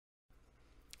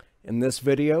In this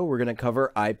video, we're going to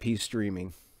cover IP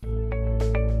streaming.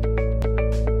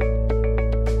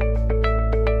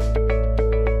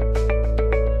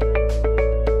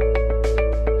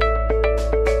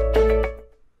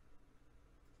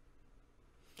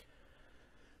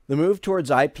 The move towards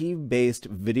IP-based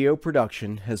video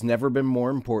production has never been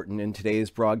more important in today's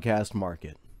broadcast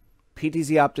market.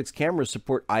 PTZOptics cameras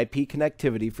support IP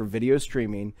connectivity for video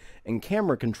streaming and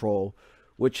camera control,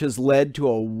 which has led to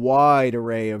a wide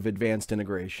array of advanced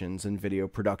integrations in video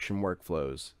production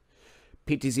workflows.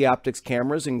 PTZOptics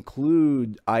cameras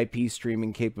include IP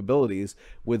streaming capabilities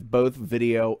with both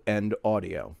video and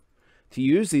audio. To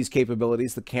use these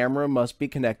capabilities, the camera must be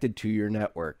connected to your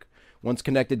network. Once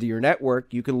connected to your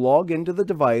network, you can log into the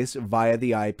device via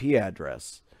the IP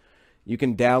address. You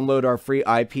can download our free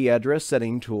IP address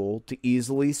setting tool to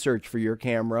easily search for your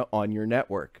camera on your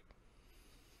network.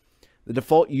 The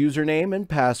default username and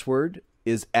password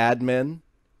is admin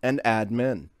and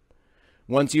admin.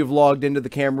 Once you've logged into the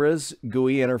camera's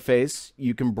GUI interface,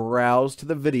 you can browse to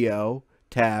the video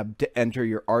tab to enter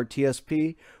your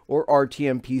RTSP or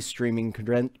RTMP streaming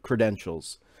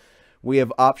credentials. We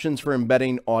have options for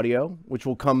embedding audio, which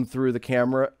will come through the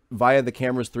camera via the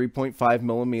camera's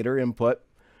 3.5mm input.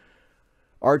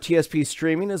 RTSP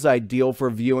streaming is ideal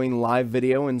for viewing live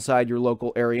video inside your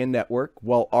local area network,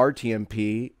 while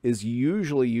RTMP is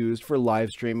usually used for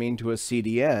live streaming to a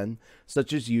CDN,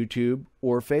 such as YouTube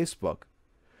or Facebook.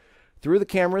 Through the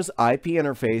camera's IP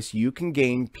interface, you can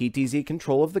gain PTZ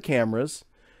control of the cameras,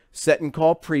 set and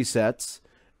call presets,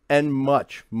 and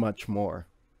much, much more.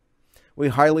 We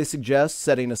highly suggest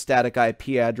setting a static IP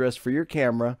address for your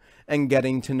camera and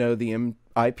getting to know the IP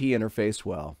interface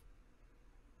well.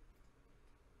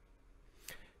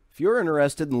 If you're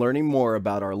interested in learning more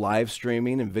about our live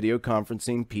streaming and video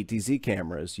conferencing PTZ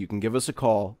cameras, you can give us a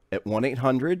call at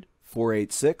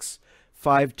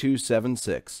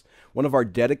 1-800-486-5276. One of our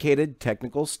dedicated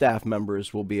technical staff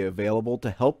members will be available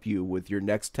to help you with your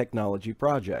next technology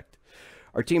project.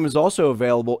 Our team is also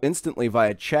available instantly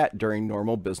via chat during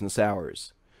normal business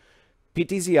hours.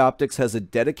 PTZOptics has a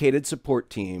dedicated support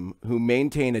team who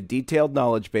maintain a detailed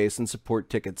knowledge base and support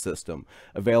ticket system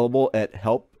available at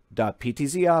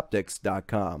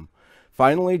help.ptzoptics.com.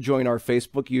 Finally, join our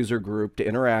Facebook user group to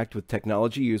interact with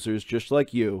technology users just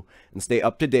like you and stay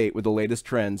up to date with the latest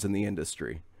trends in the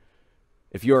industry.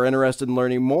 If you are interested in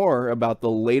learning more about the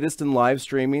latest in live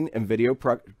streaming and video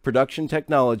production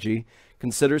technology,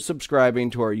 consider subscribing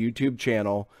to our YouTube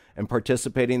channel and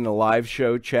participating in the live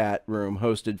show chat room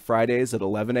hosted Fridays at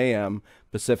 11 a.m.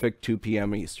 Pacific, 2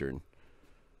 p.m. Eastern.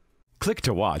 Click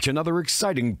to watch another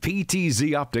exciting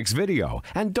PTZOptics video,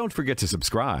 and don't forget to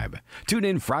subscribe. Tune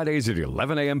in Fridays at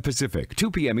 11 a.m. Pacific,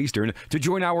 2 p.m. Eastern to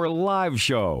join our live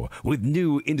show with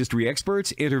new industry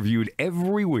experts interviewed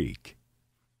every week.